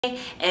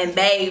And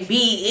baby,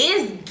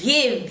 it's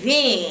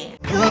giving.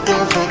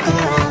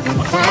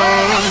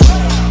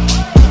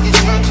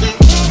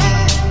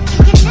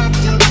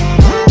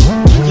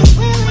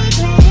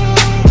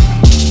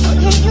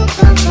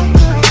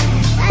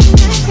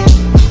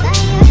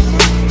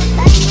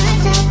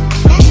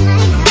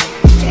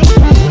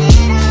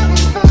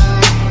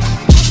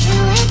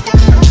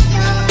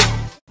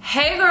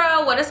 Hey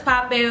girl, what is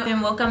poppin'?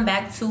 And welcome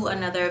back to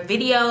another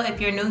video.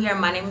 If you're new here,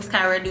 my name is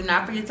Kirah. Do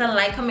not forget to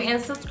like, comment,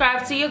 and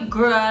subscribe to your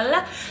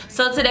girl.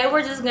 So today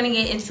we're just gonna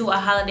get into a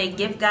holiday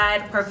gift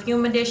guide,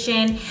 perfume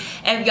edition.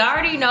 If you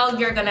already know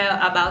you're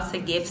about to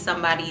give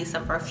somebody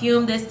some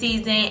perfume this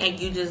season and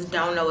you just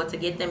don't know what to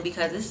get them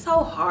because it's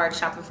so hard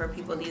shopping for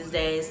people these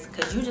days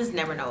because you just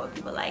never know what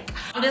people like.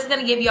 I'm just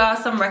gonna give y'all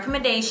some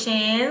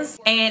recommendations,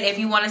 and if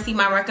you want to see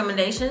my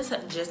recommendations,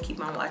 just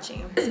keep on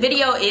watching. This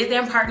video is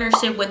in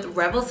partnership with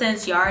REBL.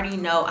 You already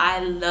know I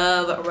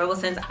love REBL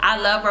Scents. I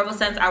love REBL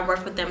Scents. I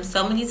worked with them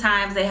so many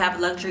times. They have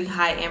luxury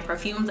high-end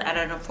perfumes at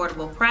an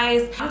affordable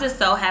price. I'm just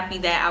so happy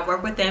that I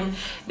work with them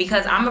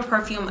because I'm a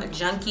perfume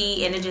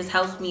junkie, and it just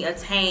helps me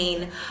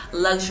attain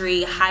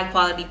luxury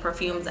high-quality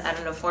perfumes at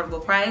an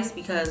affordable price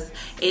because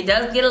it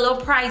does get a little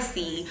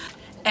pricey.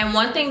 And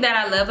one thing that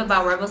I love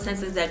about REBL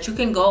Scents is that you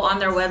can go on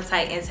their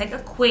website and take a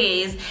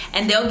quiz,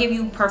 and they'll give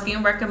you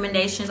perfume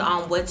recommendations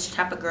on which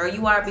type of girl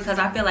you are, because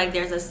I feel like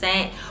there's a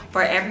scent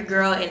for every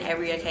girl and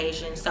every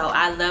occasion. So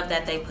I love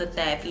that they put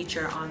that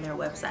feature on their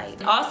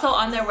website. Also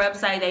on their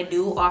website, they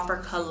do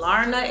offer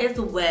Klarna as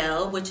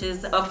well, which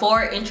is a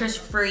 4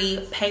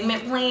 interest-free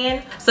payment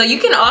plan. So you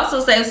can also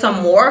save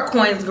some more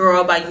coins,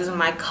 girl, by using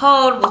my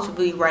code, which will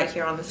be right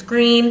here on the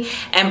screen.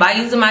 And by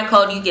using my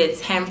code, you get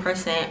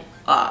 10%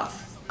 off.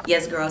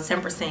 Yes girl,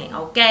 10%,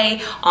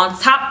 okay, on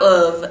top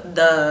of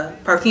the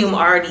perfume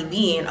already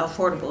being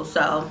affordable.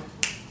 So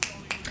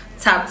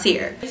top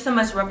tier. Thank you so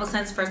much REBL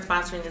Scents for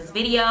sponsoring this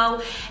video,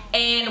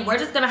 and we're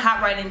just gonna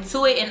hop right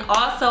into it. And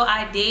also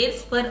I did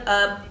split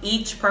up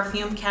each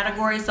perfume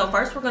category. So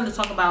first we're gonna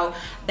talk about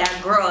that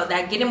girl,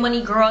 that getting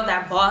money girl,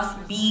 that boss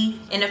bee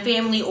in the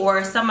family,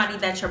 or somebody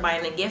that you're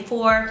buying a gift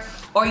for,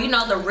 or you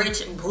know, the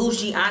rich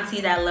bougie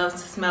auntie that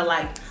loves to smell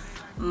like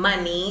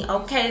money,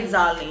 okay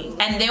darling.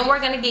 And then we're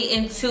gonna get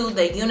into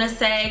the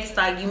unisex,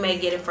 like you may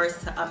get it for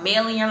a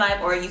male in your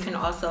life, or you can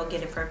also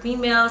get it for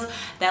females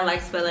that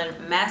like smelling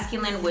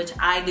masculine, which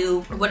I do,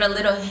 with a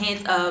little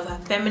hint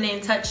of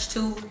feminine touch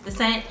to the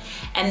scent.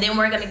 And then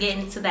we're gonna get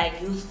into that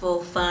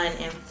youthful, fun,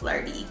 and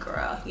flirty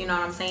girl, you know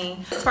what I'm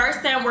saying? The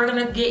first thing we're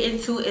gonna get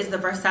into is the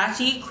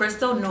Versace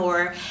Crystal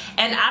Noir.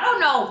 And I don't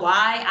know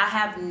why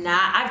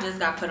I just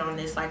got put on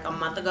this like a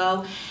month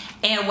ago,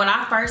 and when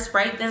I first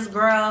sprayed this,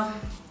 girl,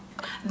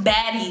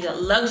 baddie,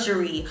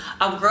 luxury,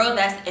 a girl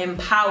that's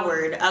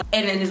empowered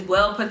and is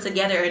well put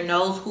together and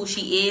knows who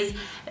she is,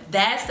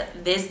 that's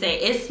this thing.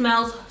 It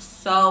smells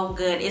so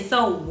good. It's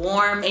so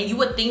warm, and you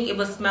would think it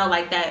would smell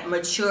like that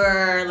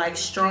mature, like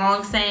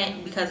strong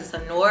scent because it's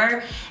a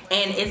Noir,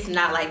 and it's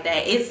not like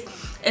that. It's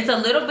a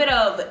little bit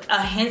of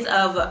a hint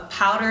of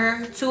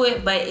powder to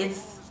it, but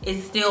it's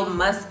still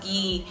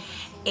musky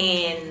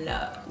and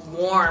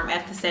warm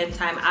at the same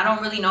time. I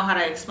don't really know how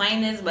to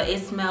explain this, but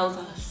it smells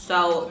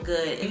so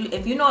good.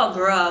 If you know a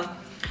girl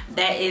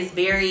that is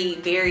very,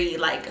 very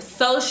like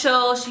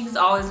social, she's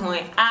always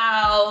going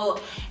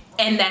out,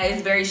 and that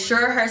is very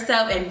sure of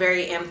herself and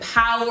very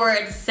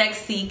empowered,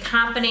 sexy,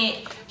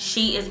 confident,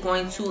 she is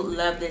going to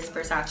love this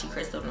Versace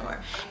Crystal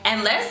Noir.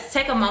 And let's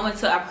take a moment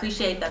to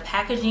appreciate the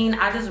packaging.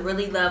 I just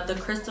really love the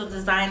crystal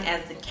design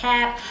as the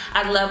cap.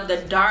 I love the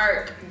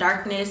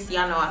darkness.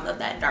 Y'all know I love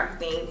that dark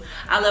theme.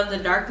 I love the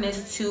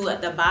darkness to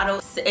the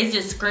bottle. It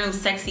just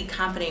screams sexy,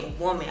 confident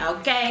woman,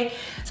 okay?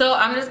 So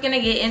I'm just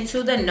gonna get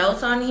into the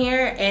notes on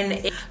here.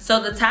 And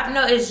so the top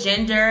note is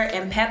ginger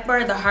and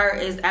pepper. The heart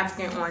is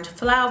African orange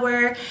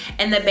flower.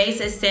 And the base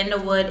is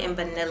sandalwood and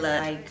vanilla.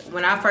 Like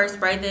when I first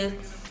sprayed this,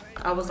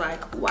 I was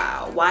like,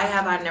 wow, why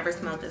have I never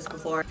smelled this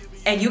before?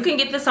 And you can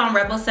get this on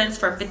REBL Scents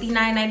for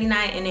 $59.99,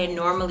 and it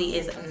normally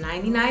is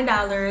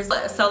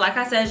 $99. So like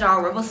I said,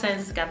 y'all, REBL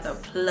Scents got the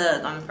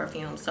plug on the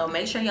perfume. So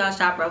make sure y'all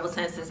shop REBL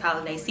Scents this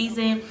holiday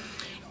season.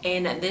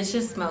 And this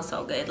just smells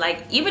so good.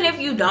 Like, even if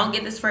you don't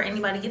get this for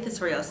anybody, get this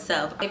for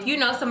yourself. If you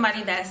know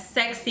somebody that's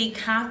sexy,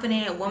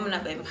 confident, woman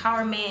of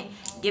empowerment,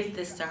 give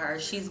this to her.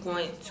 She's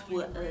going to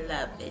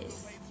love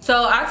this.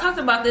 So I talked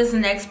about this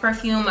next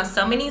perfume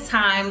so many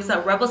times.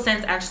 REBL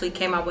Scents actually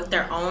came out with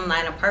their own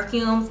line of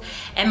perfumes,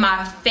 and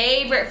my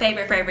favorite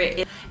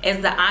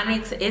is the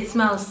Onyx. It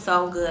smells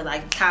so good,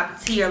 like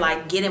top tier,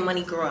 like getting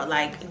money girl.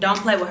 Like, don't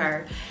play with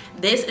her.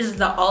 This is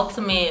the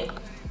ultimate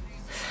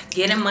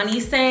getting money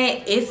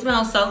scent. It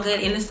smells so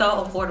good, and it's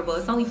so affordable.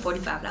 It's only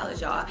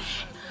 $45, y'all.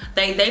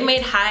 They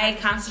made high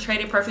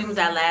concentrated perfumes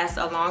that last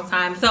a long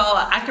time, so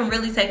I can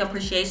really take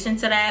appreciation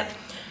to that.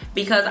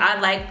 because I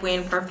like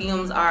when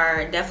perfumes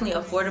are definitely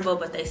affordable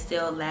but they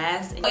still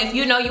last. If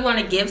you know you want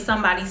to give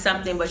somebody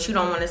something but you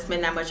don't want to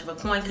spend that much of a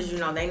coin, because you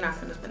know they're not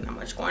going to spend that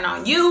much coin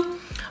on you,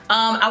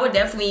 I would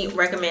definitely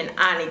recommend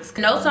Onyx.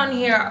 Notes on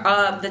here,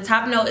 the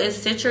top note is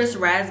citrus,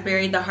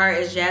 raspberry, the heart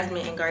is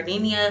jasmine and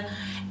gardenia,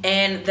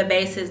 and the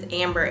base is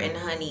amber and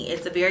honey.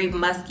 It's a very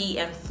musky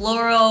and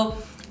floral,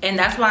 and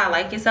that's why I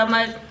like it so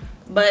much.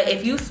 But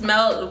if you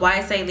smell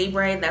YSA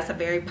Libre, that's a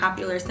very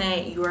popular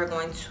scent, you are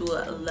going to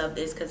love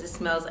this because it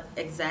smells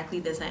exactly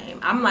the same.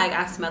 I'm like,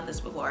 I smelled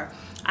this before.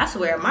 I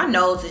swear, my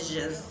nose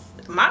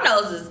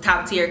is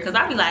top tier, because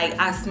I be like,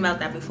 I smelled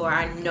that before.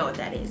 I know what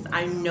that is.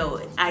 I know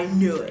it. I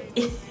knew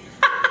it.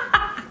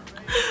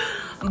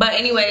 But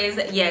anyways,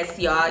 yes,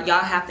 y'all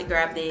have to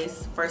grab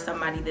this for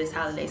somebody this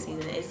holiday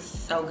season. It's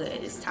so good.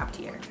 It's top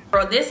tier.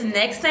 Bro, this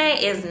next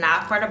scent is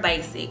not for the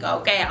basic,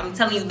 okay? I'm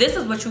telling you, this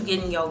is what you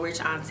get in your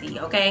rich auntie,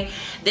 okay?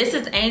 This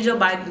is Angel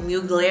by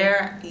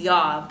Mugler,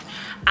 y'all.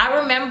 I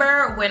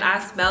remember when I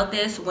smelled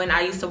this when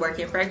I used to work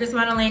in fragrance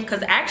modeling,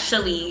 because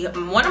actually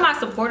one of my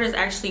supporters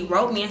actually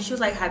wrote me and she was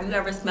like, have you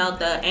ever smelled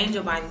the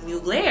Angel by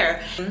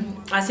Mugler?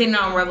 I seen it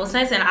on REBL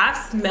Scents, and I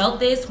smelled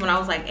this when I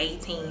was like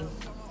 18.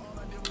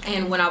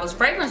 And when I was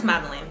fragrance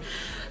modeling.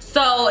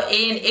 So,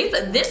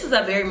 and this is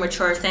a very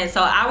mature scent,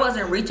 so I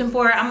wasn't reaching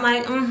for it. I'm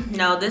like,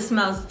 no, this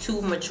smells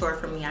too mature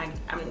for me.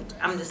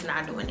 I'm just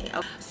not doing it.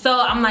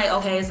 So I'm like,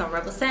 okay, it's on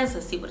REBL Scents,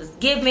 let's see what it's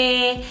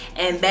giving.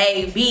 And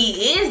baby,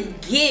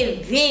 it's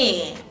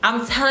giving.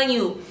 I'm telling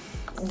you,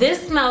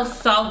 this smells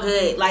so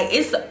good. Like,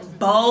 it's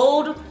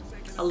bold,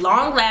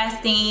 long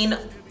lasting.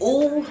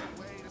 Ooh,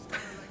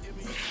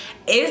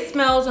 it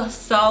smells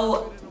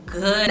so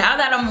good. Now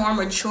that I'm more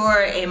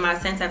mature and my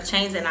scents have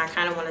changed and I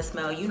kind of want to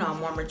smell, you know,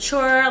 more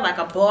mature, like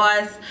a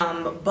boss,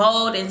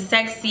 bold and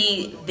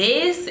sexy,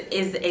 this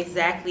is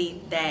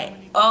exactly that.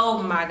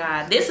 Oh my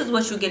god, this is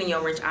what you get in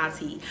your rich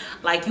auntie.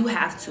 Like, you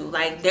have to,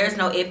 like, there's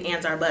no ifs,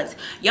 ands, or buts.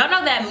 Y'all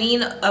know that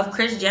meme of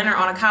Kris Jenner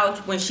on a couch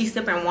when she's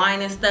sipping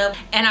wine and stuff,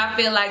 and I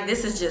feel like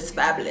this is just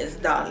fabulous,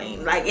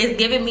 darling. Like, it's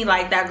giving me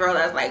like that girl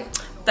that's like,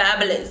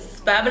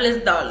 fabulous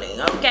darling,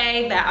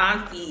 okay? That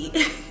auntie.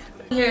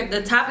 Here,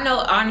 the top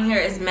note on here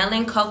is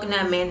melon,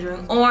 coconut,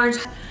 mandarin orange.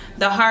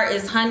 The heart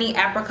is honey,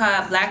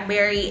 apricot,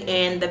 blackberry,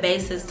 and the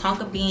base is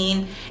tonka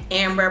bean,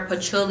 amber,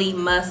 patchouli,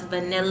 musk,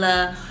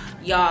 vanilla.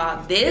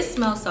 Y'all, this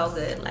smells so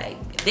good.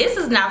 Like, this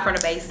is not for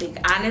the basic.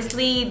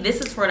 Honestly, this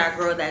is for that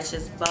girl that's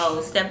just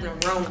bold, step in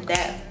the room with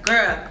that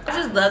girl. I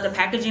just love the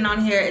packaging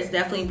on here. It's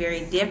definitely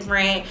very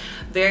different,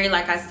 very,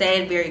 like I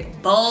said, very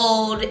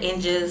bold,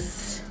 and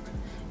just,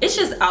 it's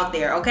just out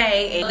there,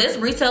 okay? And this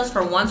retails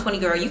for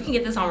 $120, girl. You can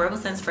get this on REBL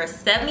Scents for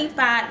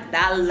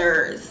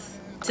 $75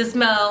 to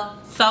smell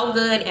so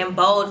good and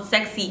bold,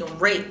 sexy,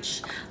 and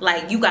rich.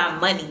 Like, you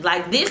got money.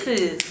 Like, this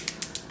is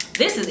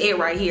it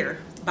right here.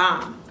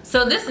 Bomb.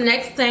 So this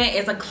next scent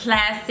is a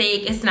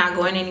classic. It's not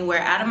going anywhere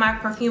out of my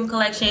perfume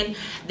collection.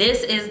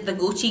 This is the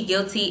Gucci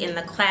Guilty in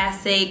the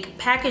classic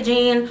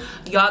packaging.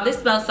 Y'all, this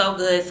smells so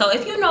good. So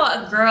if you know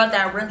a girl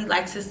that really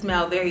likes to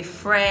smell very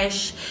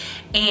fresh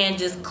and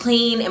just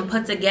clean and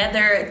put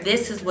together,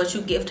 this is what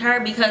you gift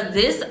her, because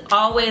this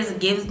always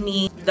gives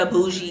me the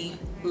bougie,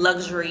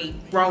 luxury,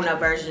 grown-up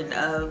version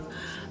of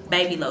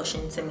baby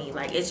lotion to me.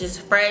 Like, it's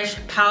just fresh,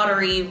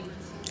 powdery.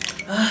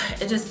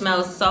 It just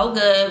smells so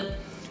good.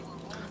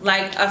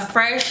 Like a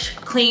fresh,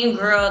 clean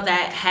girl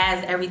that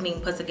has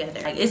everything put together.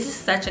 Like, it's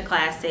just such a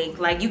classic.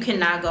 Like, you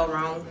cannot go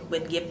wrong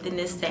with gifting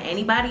this to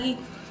anybody.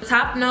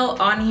 Top note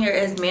on here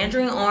is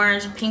mandarin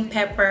orange, pink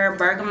pepper,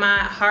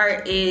 bergamot.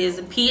 Heart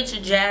is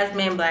peach,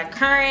 jasmine,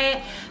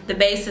 blackcurrant. The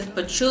base is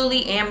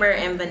patchouli, amber,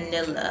 and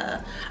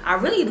vanilla. I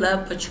really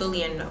love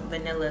patchouli and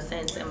vanilla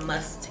scents and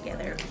musk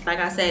together. Like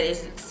I said,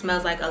 it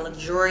smells like a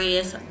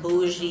luxurious,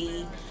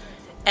 bougie,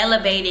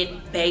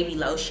 elevated baby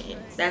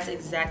lotion. That's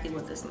exactly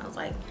what this smells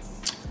like.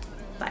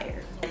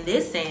 Fire. And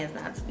this scent is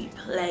not to be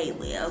played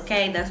with,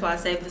 okay? That's why I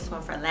saved this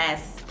one for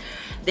last.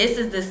 This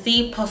is the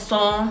C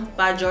Passione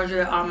by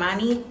Giorgio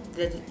Armani.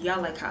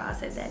 Y'all like how I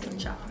said that,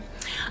 didn't y'all?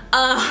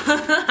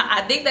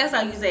 I think that's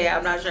how you say it.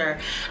 I'm not sure.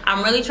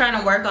 I'm really trying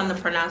to work on the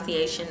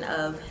pronunciation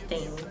of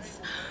things.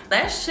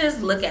 Let's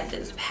just look at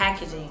this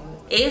packaging.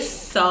 It's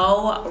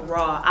so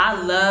raw.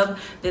 I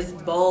love this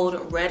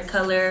bold red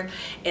color,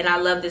 and I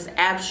love this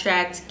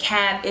abstract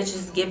cap. It's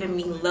just giving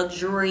me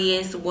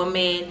luxurious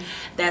woman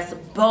that's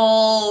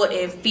bold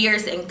and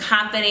fierce and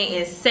confident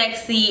and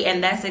sexy,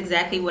 and that's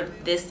exactly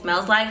what this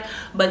smells like.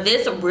 But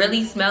this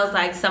really smells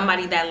like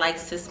somebody that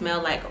likes to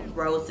smell like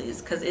roses,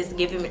 because it's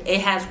giving,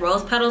 it has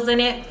rose petals in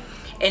it,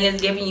 and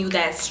it's giving you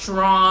that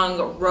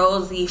strong,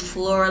 rosy,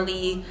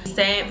 florally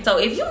scent. So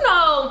if you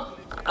know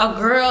a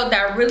girl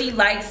that really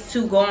likes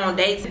to go on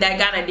dates, that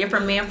got a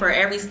different man for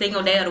every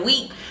single day of the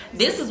week,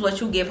 this is what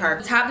you give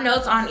her. Top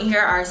notes on here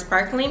are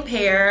sparkling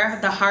pear,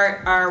 the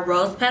heart are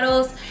rose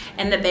petals,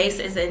 and the base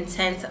is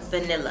intense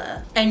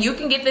vanilla. And you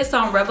can get this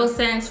on REBL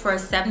scents for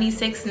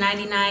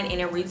 $76.99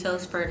 and it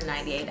retails for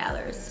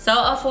 $98. So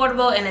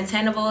affordable and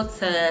attainable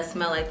to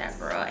smell like that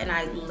girl, and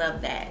I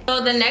love that.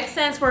 So the next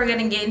scents we're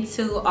gonna get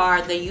into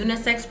are the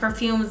unisex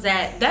perfumes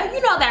that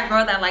you know, that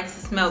girl that likes to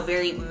smell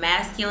very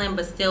masculine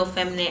but still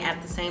feminine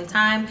at the same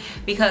time,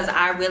 because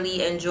I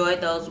really enjoy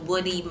those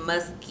woody,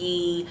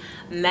 musky,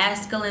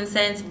 masculine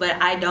scents, but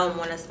I don't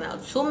want to smell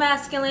too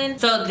masculine.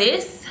 So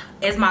this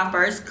is my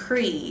first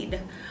Creed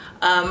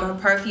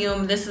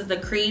perfume. This is the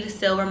Creed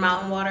Silver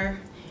Mountain Water.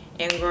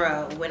 And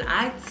girl, when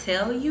I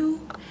tell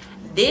you,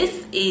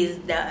 this is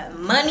the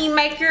money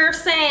maker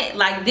scent.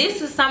 Like,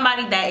 this is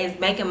somebody that is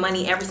making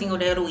money every single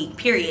day of the week,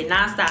 period,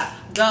 non-stop.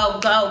 Go,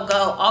 go,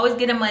 go. Always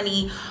getting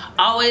money,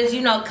 always,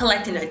 you know,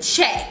 collecting a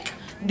check.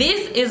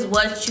 This is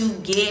what you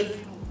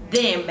give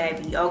them,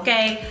 baby,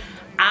 okay?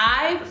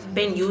 I've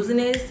been using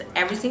this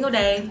every single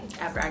day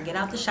after I get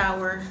out the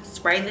shower.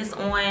 Spray this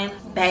on,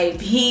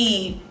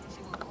 baby.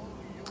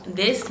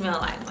 This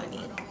smells like money.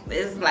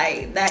 It's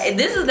like that.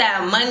 This is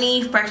that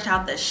money fresh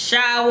out the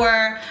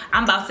shower.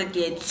 I'm about to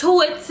get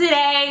to it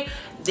today.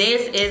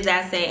 This is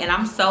that scent, and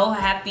I'm so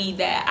happy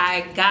that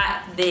I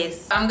got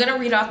this. I'm gonna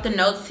read off the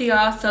notes to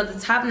y'all. So the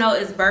top note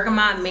is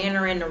bergamot,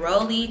 mandarin,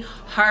 neroli,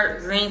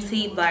 heart, green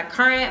tea,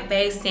 blackcurrant,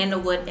 base,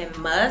 sandalwood, and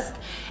musk.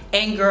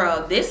 And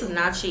girl, this is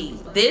not cheap.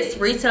 This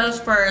retails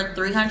for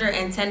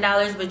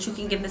 $310, but you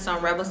can get this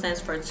on REBL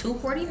scents for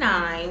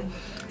 $249.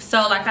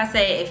 So like I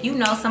said, if you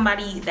know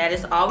somebody that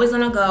is always on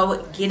the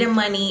go, getting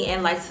money,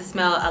 and likes to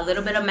smell a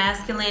little bit of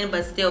masculine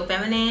but still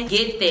feminine,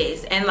 get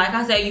this. And like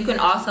I said, you can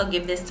also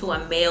give this to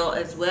a male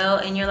as well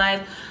in your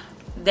life.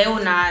 They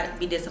will not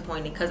be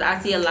disappointed, because I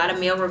see a lot of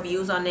male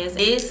reviews on this.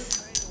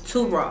 It's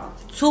too raw,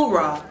 too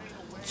raw.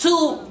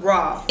 Too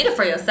raw. Get it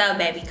for yourself,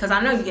 baby, because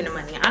I know you're getting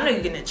money, I know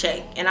you're getting a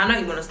check, and I know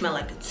you're gonna smell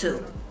like it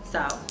too.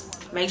 So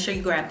make sure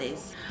you grab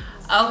this.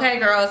 Okay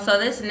girls, so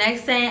this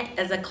next scent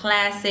is a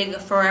classic,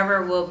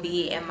 forever will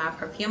be in my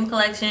perfume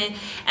collection,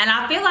 and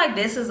I feel like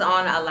this is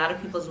on a lot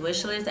of people's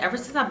wish list. Ever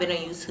since I've been on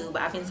YouTube,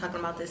 I've been talking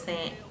about this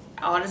scent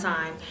all the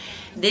time.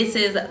 This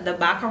is the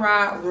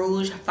Baccarat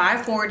Rouge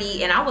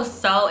 540, and I was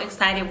so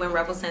excited when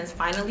REBL scents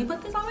finally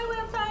put this on my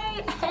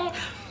website.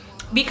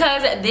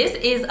 Because this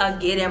is a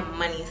getting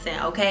money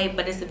scent, okay?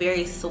 But it's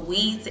very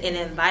sweet and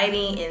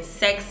inviting and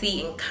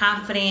sexy and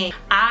confident.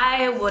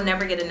 I will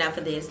never get enough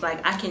of this.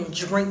 Like, I can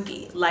drink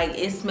it. Like,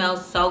 it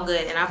smells so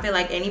good. And I feel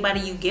like anybody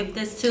you give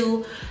this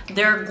to,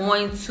 they're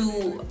gonna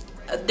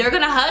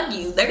hug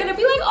you. They're gonna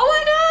be like, oh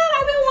my God,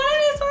 I've been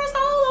wanting this for so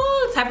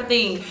long, type of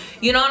thing.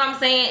 You know what I'm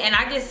saying? And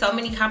I get so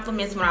many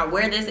compliments when I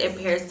wear this. It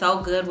pairs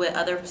so good with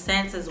other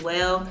scents as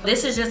well.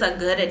 This is just a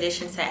good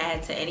addition to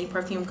add to any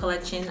perfume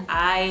collection.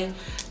 I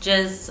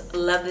just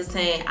love this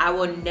scent. I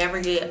will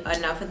never get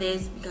enough of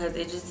this because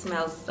it just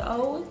smells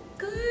so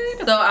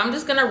good. So I'm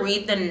just gonna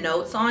read the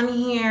notes on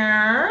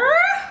here.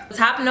 The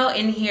top note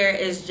in here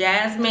is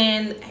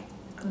jasmine,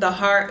 the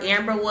heart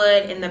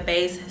amberwood, and the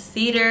base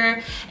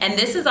cedar, and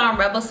this is on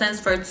REBL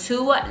scents for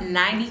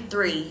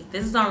 $293.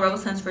 This is on REBL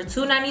scents for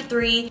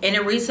 $293, and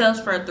it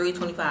retails for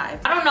 $325. I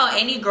don't know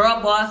any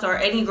girl boss or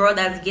any girl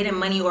that's getting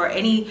money or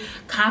any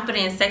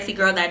confident sexy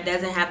girl that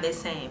doesn't have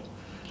this scent.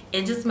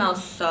 It just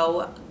smells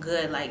so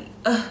good, like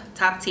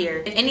top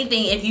tier. If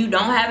anything, if you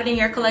don't have it in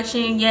your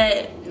collection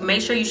yet,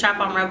 make sure you shop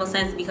on REBL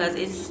scents because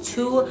it's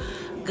too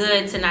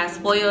good to not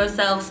spoil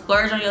yourself,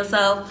 splurge on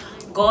yourself.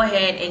 Go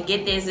ahead and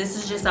get this. This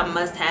is just a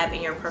must-have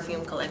in your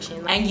perfume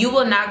collection, and you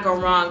will not go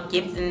wrong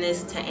gifting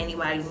this to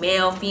anybody,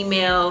 male,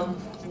 female,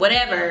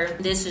 whatever.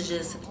 This is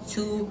just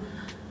too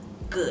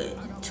good,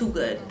 too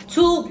good,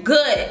 too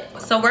good.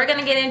 So we're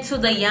gonna get into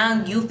the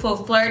young, youthful,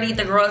 flirty,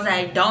 the girls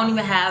that don't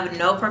even have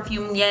no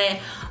perfume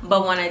yet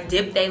but want to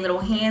dip their little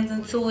hands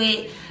into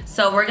it.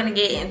 So we're gonna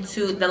get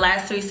into the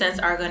last three scents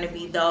are gonna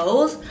be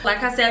those.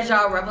 Like I said,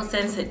 y'all, REBL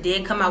scents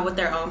did come out with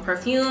their own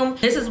perfume.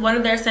 This is one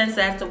of their scents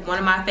that's one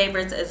of my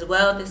favorites as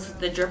well. This is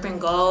the Drippin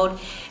Gold,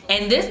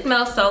 and this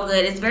smells so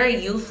good. It's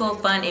very youthful,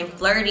 fun, and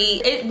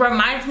flirty. It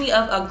reminds me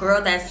of a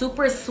girl that's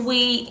super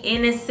sweet,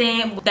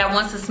 innocent, that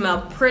wants to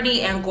smell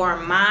pretty and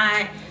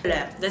gourmand.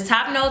 The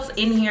top notes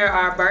in here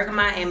are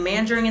bergamot and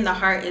mandarin. The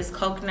heart is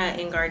coconut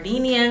and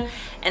gardenia,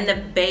 and the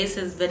base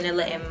is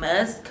vanilla and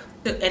musk.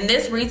 And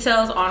this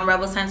retails on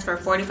REBL scents for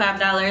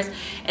 $45,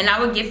 and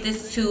I would give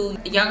this to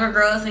younger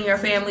girls in your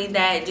family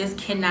that just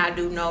cannot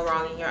do no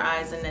wrong in your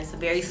eyes, and that's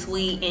very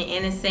sweet and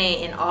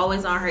innocent and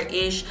always on her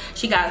ish.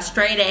 She got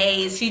straight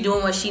A's, she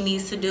doing what she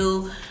needs to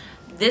do.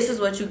 This is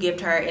what you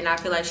gift her, and I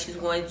feel like she's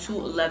going to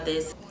love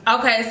this.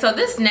 Okay, so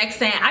this next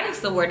scent, I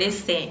used to wear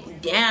this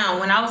scent down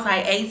when I was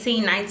like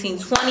 18, 19,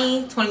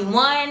 20,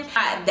 21.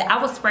 I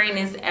was spraying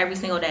this every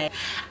single day.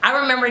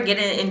 I remember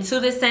getting into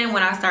this scent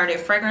when I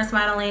started fragrance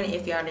modeling,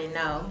 if y'all didn't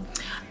know.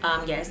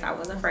 Yes, I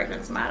was a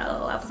fragrance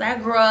model. I was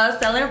that girl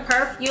selling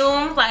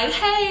perfumes, like,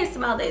 hey,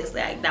 smell this.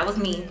 Like, that was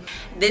me.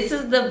 This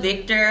is the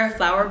Viktor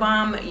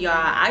Flowerbomb. Y'all,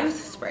 I used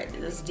to spray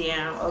this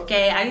down,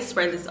 okay? I used to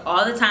spray this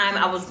all the time.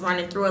 I was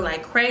running through it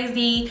like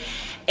crazy.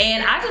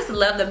 And I just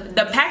love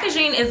the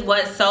packaging is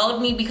what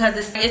sold me,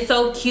 because it's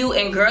so cute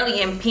and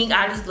girly and pink.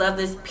 I just love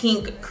this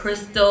pink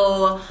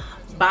crystal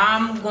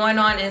bomb going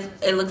on.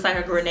 It looks like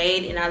a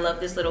grenade, and I love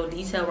this little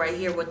detail right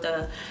here with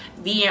the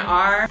V and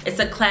R. It's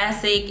a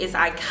classic, it's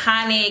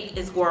iconic,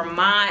 it's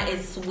gourmand,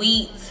 it's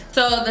sweet.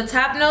 So the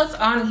top notes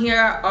on here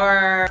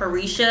are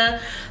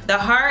Fuchsia. The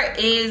heart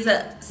is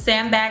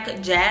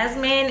sambac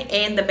jasmine,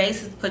 and the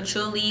base is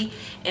patchouli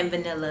and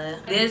vanilla.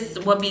 This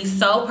would be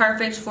so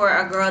perfect for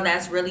a girl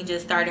that's really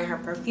just starting her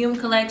perfume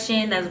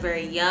collection, that's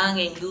very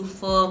young and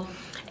youthful.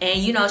 And,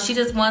 you know, she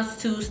just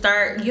wants to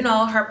start, you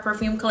know, her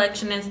perfume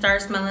collection and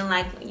start smelling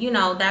like, you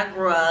know, that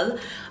gworl.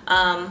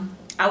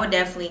 I would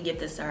definitely give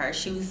this to her.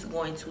 She's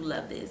going to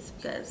love this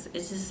because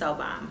it's just so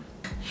bomb.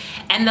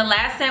 And the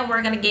last scent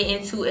we're going to get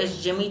into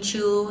is Jimmy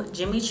Choo.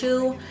 Jimmy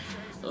Choo,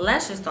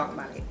 let's just talk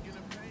about it.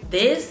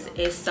 This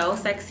is so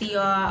sexy,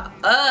 y'all.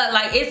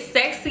 Like, it's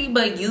sexy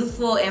but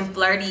youthful and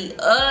flirty.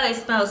 It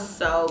smells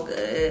so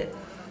good.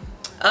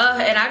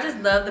 And I just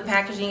love the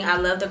packaging. I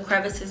love the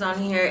crevices on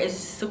here. It's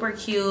super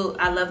cute.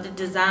 I love the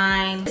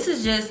design. This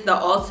is just the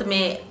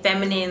ultimate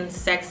feminine,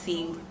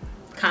 sexy,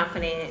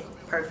 confident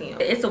perfume.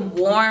 It's a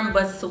warm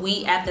but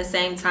sweet at the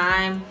same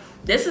time.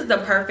 This is the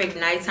perfect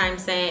nighttime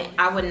scent.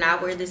 I would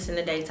not wear this in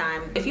the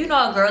daytime. If you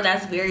know a girl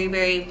that's very,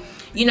 very,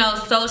 you know,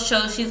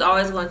 social, she's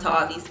always going to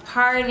all these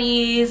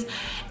parties,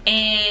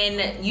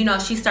 and, you know,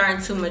 she's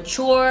starting to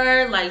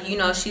mature. Like, you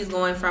know, she's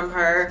going from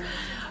her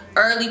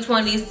early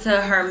 20s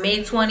to her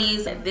mid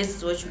 20s. This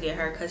is what you get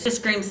her, because she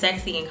screams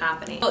sexy and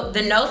confident. So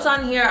the notes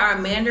on here are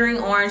mandarin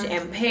orange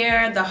and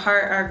pear. The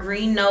heart are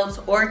green notes,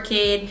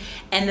 orchid,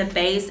 and the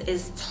base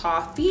is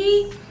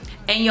toffee.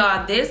 And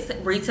y'all, this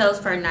retails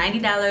for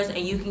 $90, and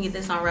you can get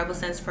this on REBL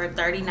Scents for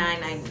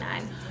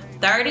 $39.99.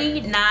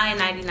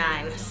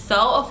 $39.99. So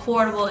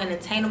affordable and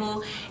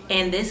attainable,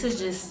 and this is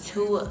just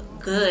too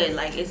good.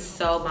 Like, it's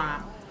so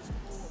bomb.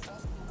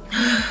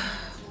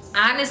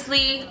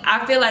 Honestly,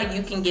 I feel like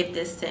you can give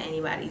this to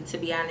anybody, to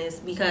be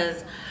honest,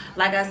 because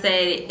like I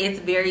said, it's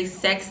very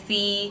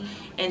sexy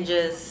and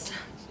just,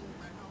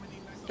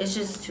 it's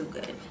just too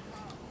good.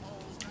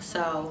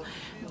 So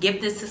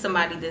give this to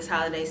somebody this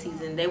holiday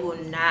season. They will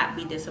not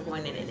be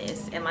disappointed in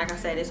this. And like I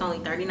said, it's only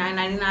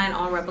 $39.99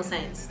 on REBL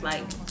Scents.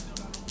 Like,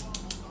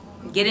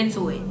 get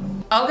into it.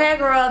 Okay,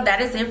 girl, that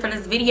is it for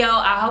this video.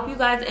 I hope you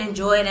guys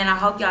enjoyed, and I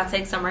hope y'all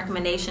take some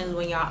recommendations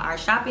when y'all are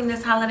shopping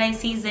this holiday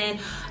season.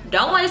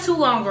 Don't wait too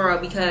long, girl,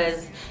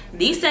 because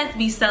these scents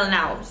be selling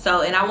out.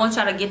 So, and I want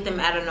y'all to get them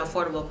at an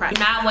affordable price. Do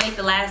not wait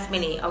the last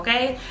minute,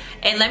 okay?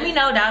 And let me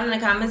know down in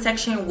the comment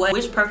section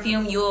which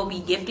perfume you will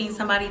be gifting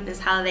somebody this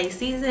holiday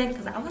season,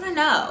 because I want to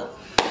know.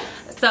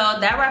 So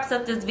that wraps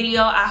up this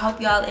video. I hope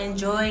y'all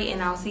enjoy,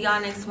 and I'll see y'all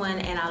next one.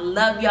 And I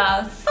love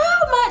y'all so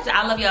much.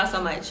 I love y'all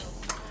so much.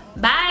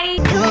 Bye.